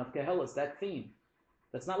Ramban of Kehelas, that theme.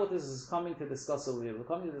 That's not what this is coming to discuss over here. We're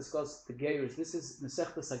coming to discuss the Geirus. This is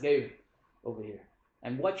Nesechtas HaGeir over here.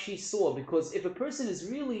 And what she saw, because if a person has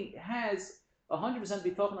 100%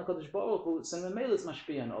 bitachon HaKadosh Baruch Hu, so Memela it's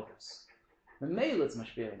mashpia on others. Memela it's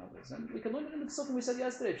mashpia on others. And we can learn it in the Pesachim we said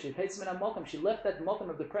yesterday. If she hates min ha-mokum, she left that mokum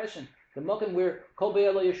of depression, the mokum where kol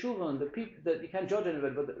be'ela yeshuva, the people that you can't judge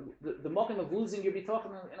anybody, but the mokum of losing your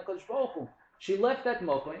bitachon in HaKadosh Baruch Hu. She left that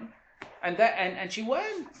mokum. And she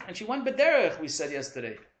went bederech, we said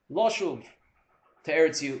yesterday. Lo shuv to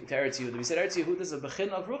Eretz Yehuda. We said Eretz Yehuda is a bechin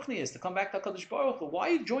of ruchnius, to come back to HaKadosh Baruch Hu. Why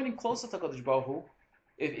are you joining closer to HaKadosh Baruch Hu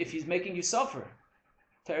if he's making you suffer?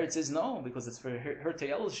 Teretz says no, because it's for her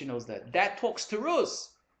teyelus, she knows that. That talks to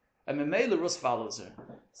Rus. And Memela Rus follows her.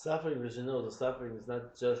 Suffering, as you know, the suffering is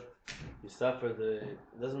not just you suffer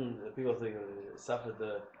people think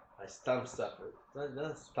suffer I stamp suffer.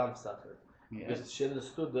 Not stamp suffer. Yeah. Because she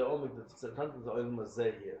understood the omik that sometimes the oil was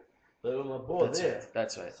there here. The oil was there. Right.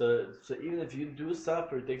 That's right. So even if you do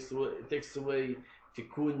suffer, it takes away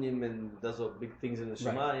tikkunim and does all big things in the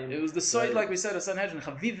Shemayim. It was the side, like we said, of Sanhedrin,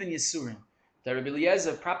 Chaviv and Yisurim. that Rabbi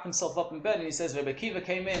Eliezer propped himself up in bed and he says, Rabbi Akiva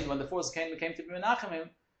came in, when the forces came to Menachem him,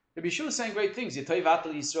 Rabbi Yeshua was saying great things. Yitoiv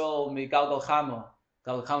atal Yisrael mi galgal chamo.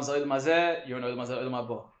 Galgal chamo is oil mazeh, you're an oil mazeh, oil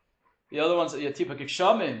mabo. The other ones, you're tipa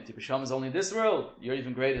kikshamim. Tipa kisham is only in this world. You're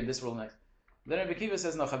even greater in this world next. Then Rabbi Akiva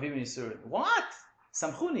says, no, Chavim Yisurim. What?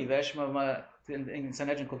 Samchuni, veshma in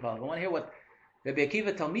Sanhedrin Kufal. I want to hear what Rabbi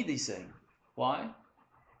Akiva Talmidi is saying. Why?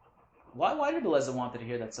 Why did Belezer wanted to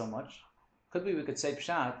hear that so much? We could say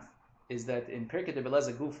Pshat is that in Perkei de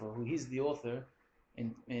Belezer Gufa, who he's the author,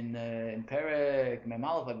 in Perek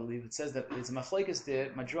Memalav, I believe, it says that it's Machlekes de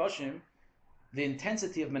Madrashim, the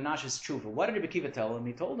intensity of Menashe's tshuva. What did Rabbi Akiva tell him?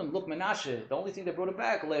 He told him, look, Menashe, the only thing that brought him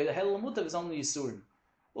back, the Hel Mutav is only Yisurim.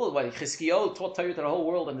 Well, what, Chizkiyahu taught Torah to the whole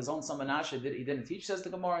world, and his own son Menashe, he didn't teach, says the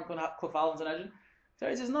Gemara in Kuf Aleph and Zanedrin.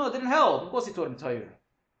 He says, no, it didn't help. Of course he taught him Torah.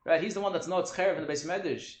 Right? He's the one that's not Cherev in the Beis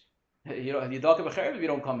Medrash. You don't have a Cherev if you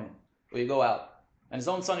don't come in, or you go out. And his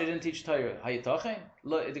own son, he didn't teach Torah. Hayitochen?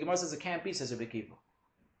 Look, the Gemara says it can't be, says Rabbi Akiva.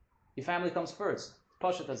 Your family comes first.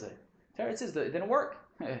 Pashat Hazeh. Torah says that it didn't work.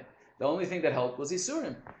 The only thing that helped was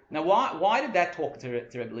Yisurim. Now, why did that talk to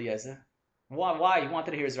Rabbi Eliezer? Why? He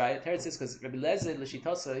wanted to hear his right. Torah says because Rabbi Eliezer,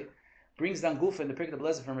 L'shitosai, brings down Gufa in the Perkei de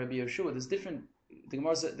Belezer from Rabbi Yeshua. There's different, the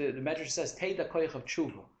Gemara, the Medrash says, Teida koyach of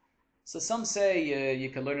tshuva. So some say you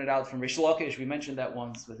can learn it out from Rish Lakish. We mentioned that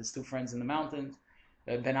once with his two friends in the mountains.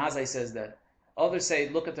 Ben Azai says that. Others say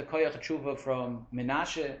look at the koyach tshuva from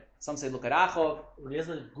Menashe. Some say look at Achov. When he has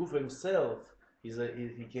a Gufa himself, he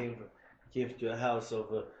came to a house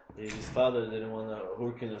of his father didn't want to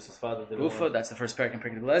Hurkinus. His father didn't want. Gufa, that's the first parak in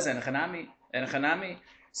Perkei de Belezer, and Chanami.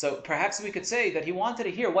 So perhaps we could say that he wanted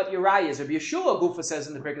to hear what Uriah is. Rabbi Yeshua Gufa says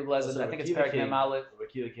in the Perkei de Belezer, and I think it's Perek Aleph. Rabbi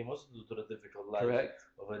Akiva came also to the difficult life. Correct.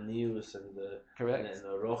 Of a news and correct. And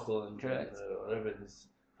Rochel and whatever his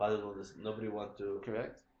father was. Nobody want to.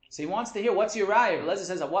 Correct. So he wants to hear what's Uriah. Belezer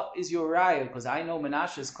says, what is Uriah? Because I know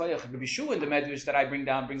Menashe's koyach. Rabbi Yeshua in the Medrash that I bring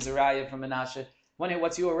down brings Uriah from Menashe. I want to hear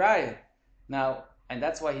what's Uriah. Now, and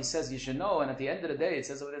that's why he says you should know. And at the end of the day, it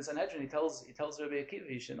says within Sanhedrin, he tells Rabbi Akiva,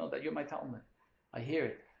 you should know that you're my Talmud. I hear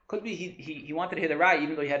it. Could be he wanted to hear the Raya,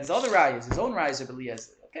 even though he had his other Rayas, his own Rayas, Rabbi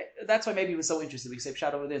Eliezer. Okay, that's why maybe he was so interested. We say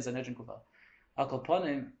Pshat over there in Sanhedrin Kufal. Al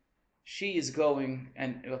Kolponim, she is going,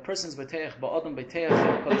 and a person's B'teich, Ba'adam B'teich,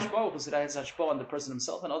 Kodesh Baruch Hu, so that has hashpah on the person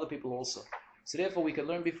himself and other people also. So therefore, we could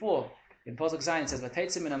learn before. In Pasuk Zayin, it says,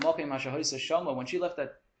 V'teitzim in Amokim Mashahoysa Shoma, when she left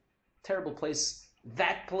that terrible place,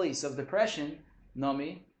 that place of depression,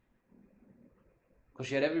 Nami, because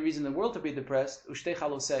she had every reason in the world to be depressed, at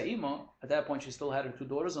that point she still had her two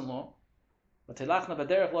daughters-in-law, but she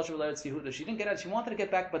didn't get out, she wanted to get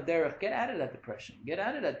back Baderech, get out of that depression, get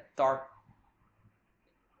out of that dark,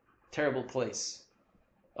 terrible place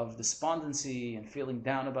of despondency and feeling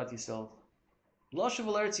down about yourself.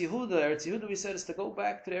 Eretz Yehuda, we said, is to go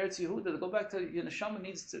back to the Eretz Yehuda, to go back to, your neshama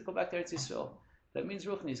needs to go back to Eretz Yisrael. That means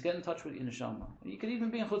Ruchnis, get in touch with your neshama. You can even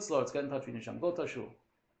be in Chutz La'aretz, get in touch with your neshama. Go to Shul.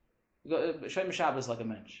 Go Shem Shabbos like a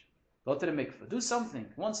mensch. Go to the mikveh. Do something.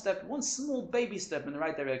 One step, one small baby step in the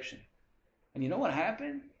right direction. And you know what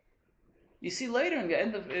happened? You see later in the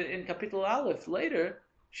end of in Kapitel Aleph, later,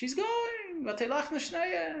 she's going.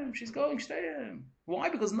 She's going shteyem. Why?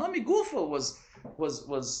 Because Nami Gufa was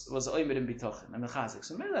Oimer in Bitachon and Mechazik.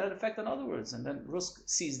 So maybe that had an effect on other words. And then Rus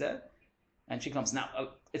sees that. And she comes. Now,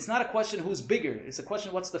 it's not a question who's bigger. It's a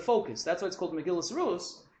question what's the focus. That's why it's called Megilas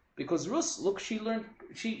Rus. Because Rus, look, she learned,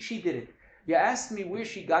 she did it. You asked me where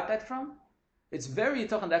she got that from? It's very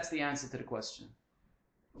Yitochen, that's the answer to the question.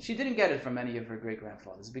 She didn't get it from any of her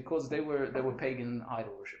great-grandfathers because they were pagan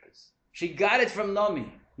idol worshippers. She got it from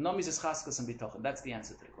Nami. Nami's is Chaskas and Bitachon. That's the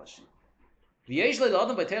answer to the question. Saying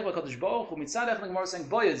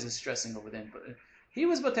Boaz is stressing over them. But he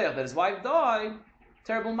was Batech, that his wife died,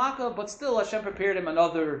 terrible makkah, but still Hashem prepared him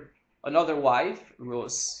another wife,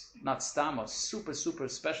 Rus, not Stam, a super, super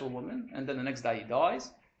special woman, and then the next day he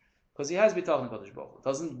dies, because he has Bitachon Kodesh Baruch Hu. It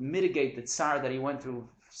doesn't mitigate the tsar that he went through,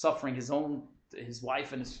 suffering his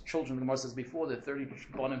wife and his children. The Gemara says before, the 30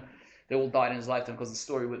 upon him, they all died in his lifetime, because the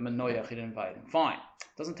story with Manoach, he didn't invite him. Fine.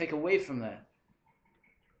 It doesn't take away from that.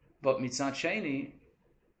 But Mitzat Sheni,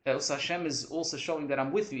 Hashem is also showing that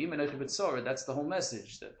I'm with you, that's the whole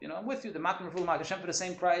message, that, I'm with you, the Makkah and Refuah, Hashem for the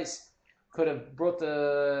same price could have brought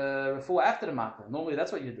the refuah after the makkah. Normally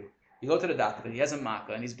that's what you do. You go to the doctor, he has a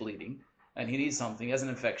makkah and he's bleeding, and he needs something, he has an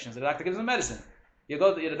infection, so the doctor gives him medicine. The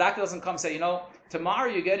doctor doesn't come say, tomorrow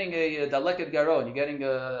you're getting a daleket garon, you're getting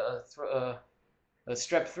a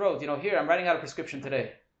strep throat, here, I'm writing out a prescription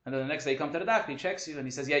today. And then the next day you come to the doctor, he checks you, and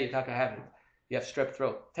he says, yeah, you have it. You have strep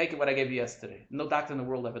throat. Take it what I gave you yesterday. No doctor in the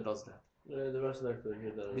world ever does that. The Russian doctor,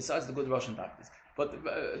 besides the good Russian doctors. But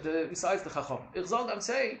besides the Chacham. I'm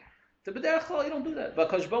saying, The b'derech klal, you don't do that. But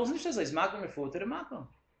Kosh Baruch Hu is makom refuah to the makom.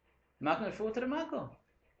 Makom refuah to the makom.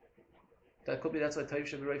 That could be, that's why Toiv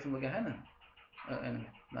should be right from the Gehenna. And I'm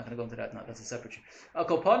not going to go into that now, that's a separate issue.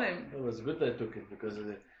 It was good that I took it because of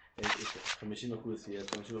the 50% here,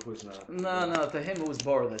 50% now. No, to him it was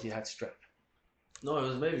bored that he had strep. No, it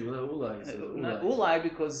was maybe Ulai. Ulai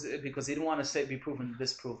because he didn't want to be proven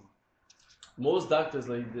disproven. Most doctors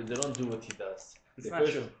they don't do what he does. It's not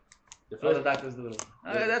true. Other doctors do it.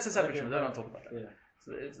 That's a separate issue. They don't talk about that. Yeah.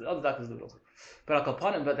 So other doctors do it also. But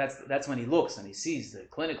but that's when he looks and he sees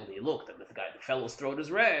that clinically he looked and the fellow's throat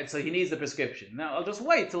is red, so he needs the prescription. Now I'll just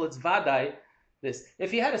wait till it's vadai. This, if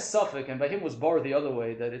he had a suffix and by him was bored the other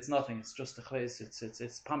way, that it's nothing, it's just a ches,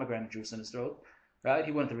 it's pomegranate juice in his throat, right?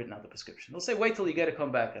 He wouldn't have written out the prescription. He'll say, wait till you get it,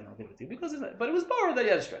 come back, and I'll give it to you. But it was bored that he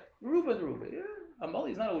had a strep. Ruba, yeah,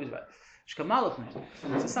 Amali is not always bad. So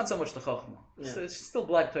it's not so much the chachma. It's still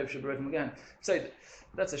black type shabbat again. Say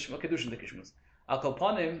that's a kedushin dekishmus. Al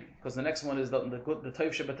kolpanim, because the next one is the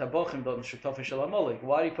type shabbat tabochim dot shutafish shalamalik.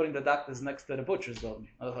 Why are you putting the doctors next to the butchers? The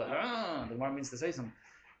Gemara means to say something.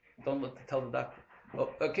 Don't tell the doctor.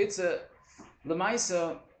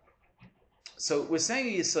 Lemaisa. So we're saying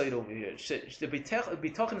a yisoid over here. The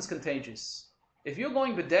bitachon is contagious. If you're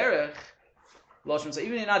going b'derech, even if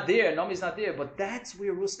you're not there, Nomi's not there, but that's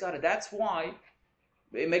where Rus got it. That's why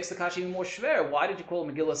it makes the kasha even more shver. Why did you call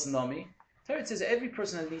it Megilas Nomi? Teretz says every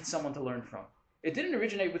person needs someone to learn from. It didn't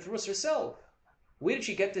originate with Rus herself. Where did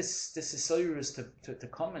she get this Yisraelus to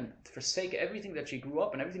come and forsake everything that she grew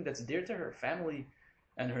up and everything that's dear to her family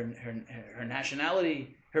and her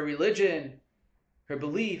nationality, her religion, her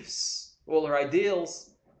beliefs, all her ideals,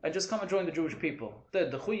 and just come and join the Jewish people? The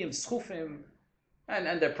Chuyim, Schufim,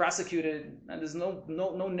 and they're prosecuted, and there's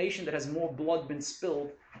no nation that has more blood been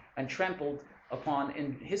spilled and trampled upon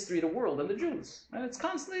in history of the world than the Jews. And it's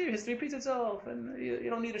constantly, history repeats itself, and you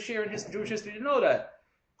don't need to share in Jewish history to know that.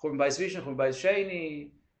 Churban Bayis Rishon, Churban Bayis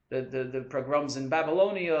Sheni, the pogroms in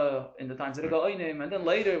Babylonia in the times of the Gaonim, and then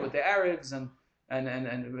later with the Arabs and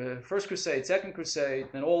First Crusade, Second Crusade,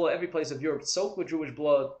 and every place of Europe soaked with Jewish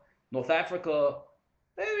blood, North Africa.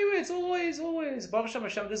 Anyway, it's always Baruch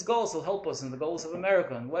Hashem, this goals will help us in the goals of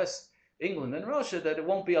America and West England and Russia, that it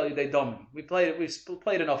won't be Al Yidei Domim. We've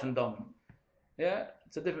played enough in Domim. Yeah,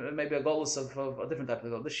 it's a different, maybe a golus of a different type of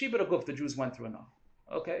goal. The Shibud Aguf the Jews went through enough.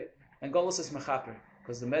 Okay, and golus is mechaper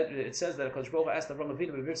because it says that Kodesh Baruch Hu asked Avram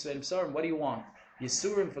Avinu b'vir tzveim psarim, what do you want?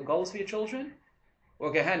 Yisurim for golus for your children,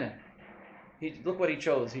 or Gehenna? Look what he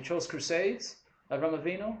chose. He chose crusades. Avram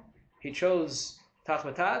Avinu. He chose Tach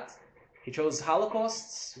V'Tat. He chose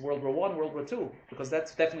holocausts, World War I, World War II, because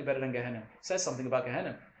that's definitely better than Gehenna. It says something about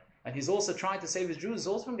Gehenna. And he's also trying to save his Jews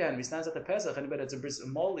also from Gehenna. He stands at the Pesach, anybody that's a bris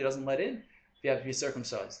mol, he doesn't let in if you have to be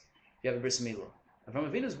circumcised. If you have a bris milah.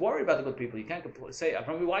 Avram Avinu is worried about the good people. You can't say,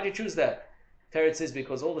 Avram, why did you choose that? Teretz says,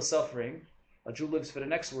 because all the suffering, a Jew lives for the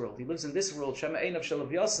next world. He lives in this world. Shema Einav Shel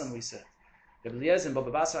Avyasan, we said. He lives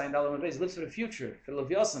for the future, for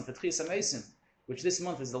Avyasan, for Tchias HaMesim, which this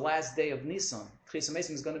month is the last day of Nissan. Tchias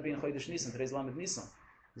HaMesim is going to be in Chodesh Nissan. Today's Lamed Nissan.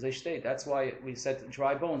 That's why we said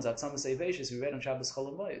dry bones, Atzam Seiveshes, we read on Shabbos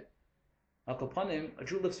Chol Hamoed. Al Kapanim, a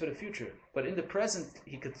Jew lives for the future. But in the present,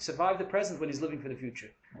 he could survive the present when he's living for the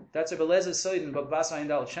future. That's Rabbi Lezer Soid in Babas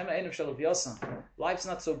Ayindal. Shema Einav Shel Avyasan. Life's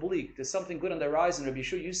not so bleak. There's something good on the horizon. Rabbi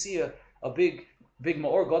Yeshua, you see a big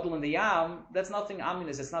Ma'or Gadol in the Yam, that's nothing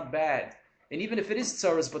ominous, it's not bad. And even if it is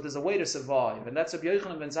tzaras, but there's a way to survive. And that's Rabbi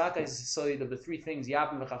Yochanan ben Zakkai is Soid of the three things,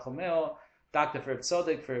 Yabim v'Chachomeo, Doctor for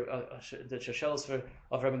Tzodek, for the Shashelos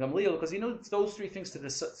of Rabbi Gamliel, because it's those three things to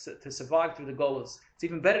survive through the golas. It's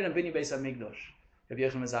even better than Bini Beis HaMikdash, Rabbi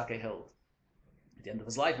Yochanan ben Zakkai held. At the end of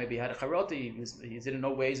his life, maybe he had a charoti, he didn't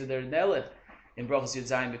know ways of their nelech in Brachos Yud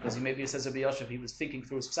Zayin, because he says Rabbi Yosef, he was thinking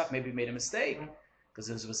through his psak, maybe he made a mistake. Because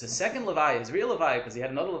this was his second Levi, his real Levi, because he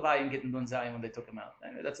had another Levi in Gittin Dun Zayin when they took him out.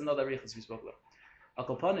 Anyway, that's another Riches we spoke about. Al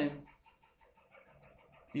Kopanim,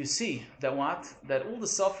 you see that all the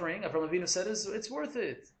suffering, Avram Avinu said, it's worth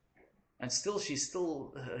it. And still,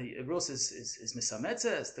 Rus is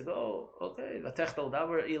misametzes to go, okay, Vatechtel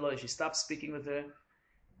Davar Eloi, she stopped speaking with her.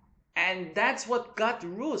 And that's what got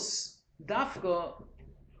Rus. Dafka,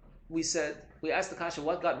 we asked the Kasha,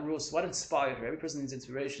 what got Rus, what inspired her? Every person needs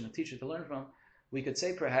inspiration, a teacher to learn from. We could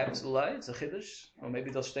say perhaps, it's a chiddush, or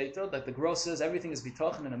maybe they'll state that the Gross says everything is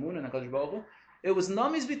bitachon and amun and HaKadosh Baruch Hu. It was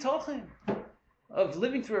Nami's bitachon of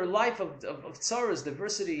living through a life of tzaras,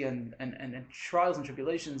 diversity, and trials and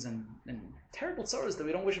tribulations and terrible tzaras that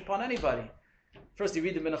we don't wish upon anybody. First, you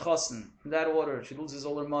read the Menachasen, in that order. She loses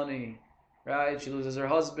all her money, right? She loses her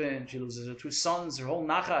husband, she loses her two sons, her whole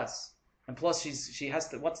nachas. And plus, she has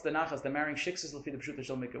to, what's the nachas? They're marrying shiksas, l'fi the pshuta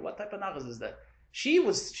shel mikra. What type of nachas is that? She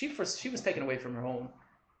was taken away from her home,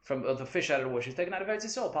 from the fish out of the water. She was taken out of Eretz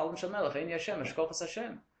Yisrael. Palim Shel Melech, Ein Hashem, Eshkochas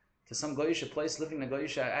Hashem, to some goyish place living in a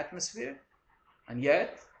goyish atmosphere, and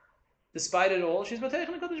yet, despite it all, she's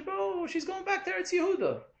Bateichen HaKadosh Baruch Hu. She's going back to Eretz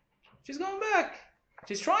Yehuda. She's going back.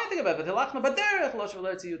 She's trying to get back. But Hilachna Baderech Losh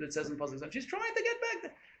Eretz Yehuda. It says in Pasuk. She's trying to get back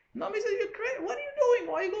there. Nami says, "You're crazy. What are you doing?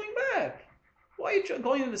 Why are you going back? Why are you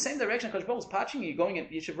going in the same direction? Kadosh Baruch Hu is patching you. You're going in.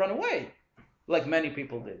 You should run away, like many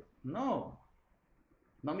people did." No.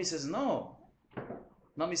 Nami says no.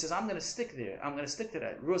 Nami says, I'm going to stick there. I'm going to stick to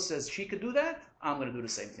that. Rus says she could do that. I'm going to do the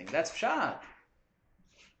same thing. That's pshat.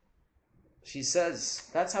 She says,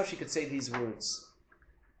 that's how she could say these words.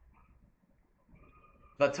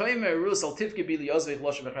 Stop talking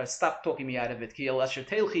me out of it. She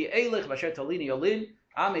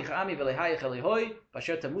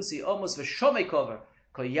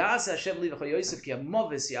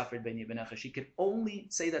could only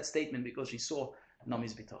say that statement because she saw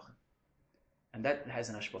Nami's Bitachon. And that has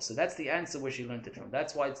an hashpah. So that's the answer where she learned it from.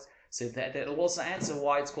 That's why that'll also answer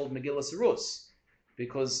why it's called Megilas Rus.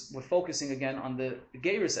 Because we're focusing again on the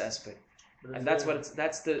Geiris aspect. And that's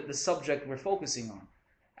the subject we're focusing on.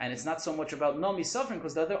 And it's not so much about Nami suffering,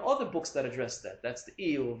 because there are other books that address that. That's the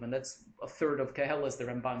Iyuv, and that's a third of Kehelas, the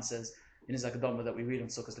Ramban says in his Akadama that we read in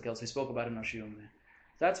Sukkot the Kehelas. We spoke about it in our Shiyum there.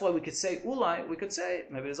 That's why we could say, Ulai,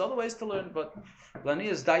 maybe there's other ways to learn, but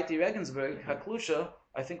Lania's Daiti Regensburg, Haklusha,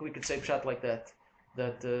 I think we could say pshat like that.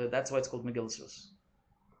 That's why it's called Megilas Rus.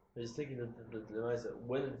 I was thinking that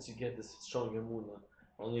when did you get this strong emuna?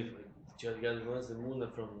 Only if you got the emuna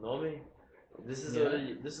from Nomi. This is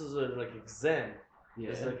already like exam. Yeah.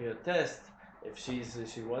 It's like a test. If she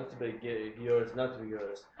wants to be yours, not to be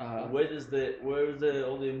yours. Where is the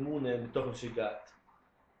only emuna and Bitachon she got?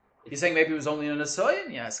 You're saying maybe it was only in a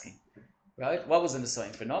Nisayin? You're asking, right? What was in the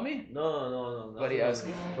Nisayin for Nomi? No. What are you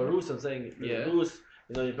asking? For Rus, I'm saying Rus.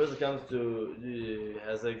 The person comes to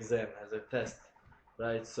has an exam, has a test,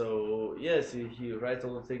 right? So yes, he writes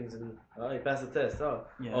all the things and he passed the test.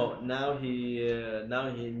 Now he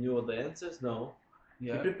knew all the answers. No,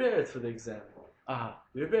 he prepared for the exam.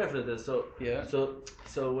 He prepared for the test.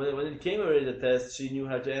 So when it came already the test, she knew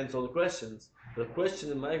how to answer all the questions. My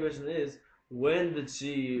question is, when did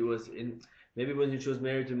she was in? Maybe when she was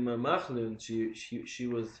married to Machlun, she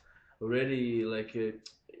was already like.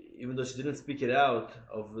 Even though she didn't speak it out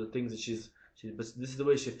of the things that but this is the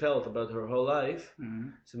way she felt about her whole life.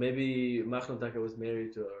 Mm-hmm. So maybe Machlon Taka was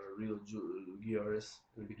married to a real Gioris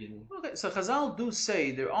in the beginning. Okay, so Chazal do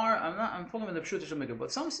say there are. I'm following the Pshuta Shemikah,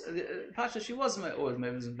 but some Pasha she was, or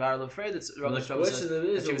maybe it was Varel afraid. It's the question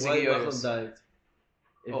is why Machlon died.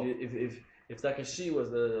 If Takashi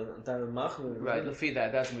was the time of Machlon, right? The feed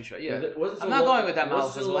that's Misha. Yeah, I'm not going with that. It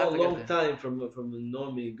was a long time from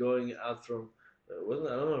Nomi going out from. I don't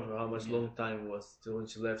know for how much long time it was till when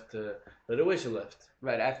she left. Right away she left.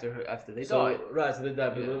 Right after they died. Right, so they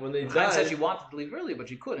died. But when they died, said she wanted to leave early, but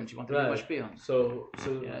she couldn't. She wanted to be much beyond.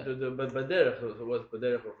 But Baderech was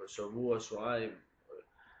Baderech for Shavua, Shuaim.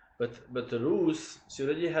 But the Rus, she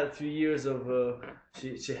already had a few years of.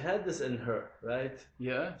 She had this in her, right?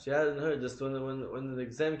 Yeah. She had it in her. Just when the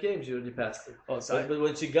exam came, she already passed it. But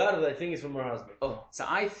when she got it, I think it's from her husband. So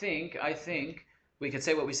I think. We could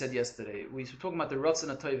say what we said yesterday. We were talking about the ruts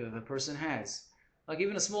and a toiv a person has. Like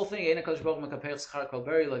even a small thing, like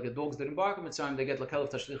the dogs that embark on Mitzrayim, they get lakel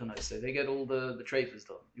tashlichan, I say. They get all the treifas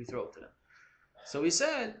done. You throw it to them. So we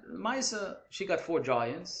said, Maisa, she got 4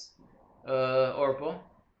 giants. Orpa,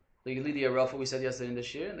 the Lydia Rafa, we said yesterday in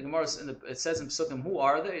this year. And the Gemara, it says in Pesukim, who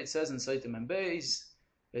are they? It says in Saitim and Beis.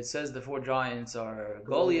 It says the 4 giants are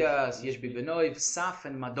Goliath, Yeshbi Benoiv, Saf,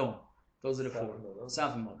 and Madon. Those are the 4.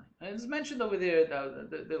 Saf and Madon. And it's mentioned over there,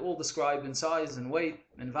 they're all described in size and weight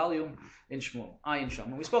and volume in Shmuel, Ayin Sham.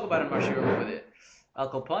 And we spoke about it in Marshir over there.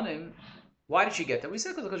 Al Kopanim, why did she get that? We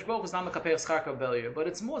said because the Kosh Baruch was not a kapeh schar kabel, but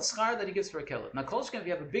it's more schar that he gives for a kelet. Now, Kolshkin, if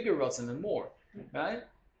you have a bigger rotzen and more, right?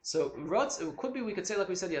 So, rotz, it could be, we could say like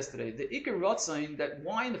we said yesterday, the Iker rotzen, that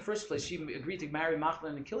why in the first place she agreed to marry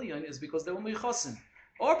Machlon and Kilyon is because they were Meychosim.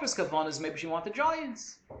 Orpus Kavan is maybe she wanted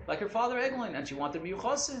giants, like her father Eglon, and she wanted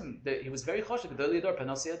Miyuchosim. He was very choshev.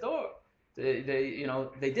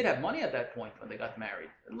 They did have money at that point when they got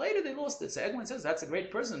married. And later they lost it. So Eglon says that's a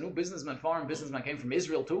great person, a new businessman, foreign businessman came from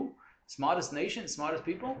Israel too, smartest nation, smartest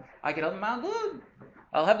people. I can help them out good.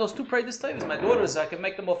 I'll have those 2 pray this time. My daughters, I can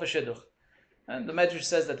make them off a shidduch. And the Medrash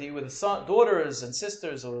says that they were the daughters and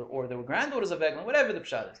sisters, or they were granddaughters of Eglon, whatever the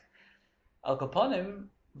pshat is. Al Kapanim.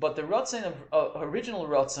 But the Ratzain original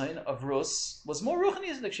Ratzain of Rus was more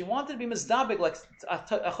Ruchani. Like she wanted to be Mizdabig, like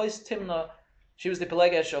Achos Timna. she was the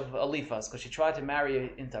Pelegesh of Eliphaz because she tried to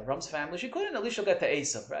marry into Avram's family. She couldn't. At least she'll get to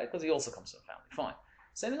Esav, right? Because he also comes from a family. Fine.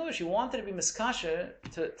 Same thing over. She wanted to be Miskasha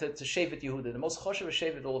to Shevet Yehuda, the most choshev of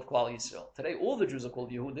Shevet all of Klal Yisrael. Today, all the Jews are called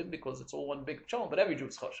Yehudim because it's all one big chol, but every Jew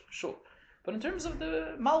is choshev, sure. But in terms of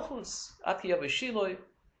the Malchus, Atkiya V'Shiloi,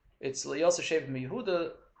 it's Liyasa Shevet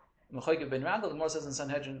Yehuda, Mechoyke Ben Ragel. The Gemara says in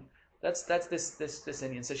Sanhedrin, that's this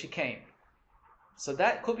Indian. So she came. So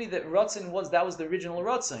that could be that Ratzin was the original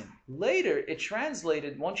Ratzin. Later, it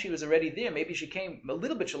translated once she was already there. Maybe she came a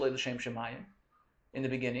little bit Shalei L'Shem Shemayim in the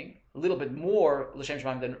beginning, a little bit more L'Shem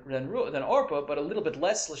Shemayim than Orpah, but a little bit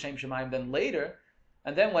less L'Shem Shemayim than later.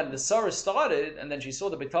 And then when the Sarah started, and then she saw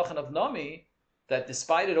the Bitachon of Nami, that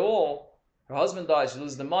despite it all, her husband died, she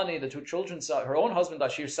loses the money, the two children, her own husband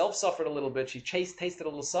died, she herself suffered a little bit, she tasted a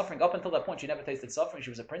little suffering. Up until that point, she never tasted suffering.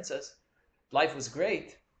 She was a princess. Life was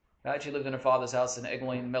great. Right? She lived in her father's house in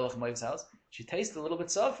Eglain Melech Moav's house. She tasted a little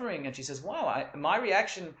bit suffering, and she says, wow, my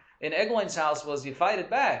reaction in Eglain's house was you fight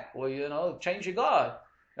it back, or change your God,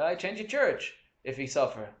 right? Change your church if you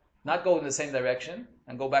suffer. Not go in the same direction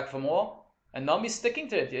and go back for more. And Nami's sticking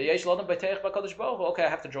to it. Okay, I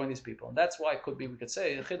have to join these people. And that's why it could be, we could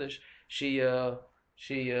say, Chiddush, she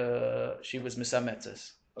was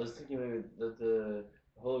Misametzes. I was thinking maybe that the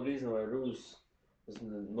whole reason why Rus was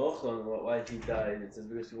Nochon, why he died, it's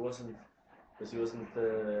because he wasn't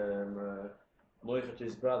Moicha to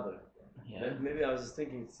his brother. Yeah. Maybe I was just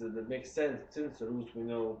thinking that makes sense since Rus we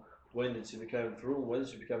know when did she become from, when did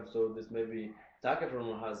she become so this maybe Taka from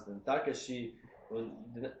her husband. Taka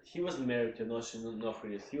he wasn't married to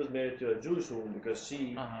Nochrius, he was married to a Jewish woman because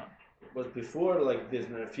she was before like this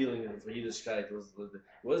feeling of Yiddishkeit it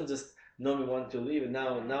wasn't just Nomi wanted to leave and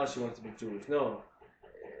now she wants to be Jewish. No.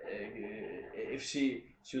 If she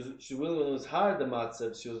was willing when it was hard the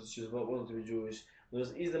matzav, she was willing to be Jewish. When it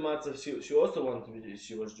was easy the matzav, she also wanted to be.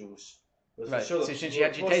 She was Jewish. Right. So she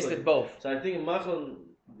tasted both. So I think Machlon,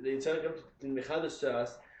 the Yitzhak come to Megilas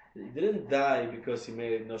Rus, he didn't die because he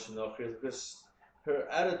married Noshe Nochrius, because her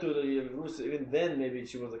attitude even then maybe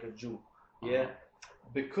she was like a Jew. Yeah.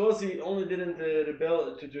 Because he only didn't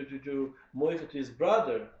rebel to Moicha to his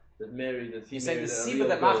brother that married that he You're married. saying the Siva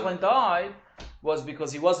that Machlon died was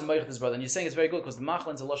because he wasn't Moicha his brother, and you're saying it's very good because the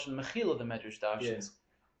Machlon's a Lashon Mechila the Medrash Darshans. Yeah.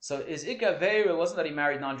 So is Ika Veira wasn't that he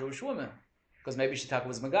married non-Jewish women, because maybe Shitaka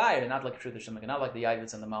was Megayer, not like traditional Megayer, not like the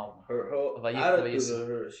Yavitz and the Malva. Her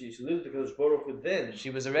attitude, she lived because Baruch Hu then. She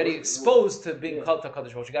was already exposed to being called to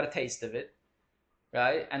Kadosh Baruch. She got a taste of it,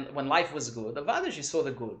 right? And when life was good, Avada she saw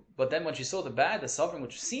the good, but then when she saw the bad, the suffering,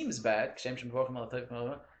 which seems bad,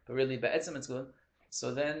 but really Be'etzim it's good.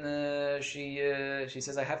 So then she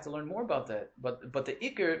says, I have to learn more about that. But the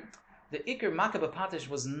Iker Makaba Patish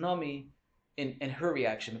was Nami in her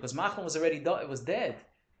reaction because Machlon was already dead.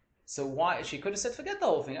 So why she could have said, forget the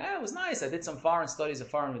whole thing. It was nice. I did some foreign studies of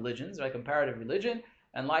foreign religions, right? Comparative religion,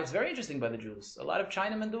 and life's very interesting by the Jews. A lot of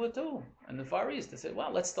Chinamen do it too, and the Far East. They say, wow,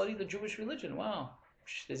 let's study the Jewish religion. Wow,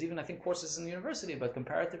 there's even I think courses in the university about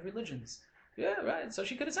comparative religions. Yeah, right. So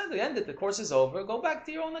she could have said, end it. The course is over. Go back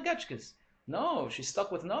to your own Nagachkas. No, she's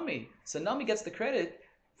stuck with Nami. So Nami gets the credit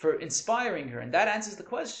for inspiring her, and that answers the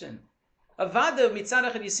question. Avada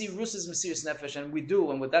mitzanach, you see Rus is Mesiras Nefesh, and we do,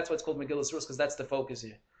 and that's why it's called Megilas Rus, because that's the focus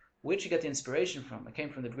here. Where'd she get the inspiration from? It came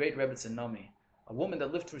from the great Rebbetzin Nami, a woman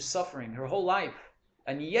that lived through suffering her whole life,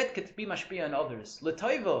 and yet could be mashpia on others.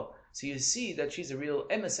 L'toivo. So you see that she's a real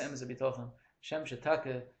emes Bitachon. Shem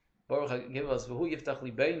shetake Baruch give us v'hu yiftach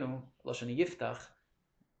libeinu lashon yiftach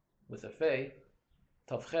with a fei.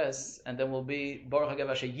 Tavches, and then will be Baruch HaGev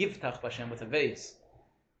Asher Yivtach B'Hashem with a vase.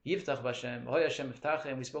 Yivtach B'Hashem, Hoy Hashem Yiftach,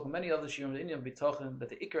 and we spoke in many other shiurim in Indian Bitachon that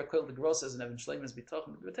the Ikra Kol the Gross says in Evan Shleim is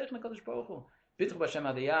Bitachon. Bitachon HaKadosh Baruch Hu, Bitach B'Hashem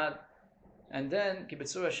Adiyad, and then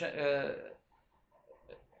Kibitzur Hashem,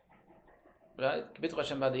 right? Kibitzur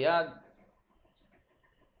Hashem Adiyad.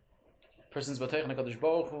 Person's Bitachon HaKadosh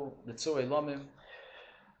Baruch Hu, the Tzurei Lomim,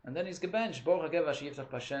 and then he's gebenched Baruch HaGev Asher Yiftach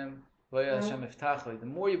B'Hashem. The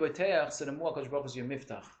more you boteach, so the more HaKadosh Baruch Hu is your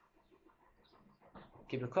miftach.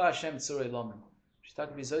 Ki b'kol Hashem tzurei lamen.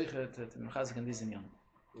 Shtag b'zoichet to mechazik in diesen yom.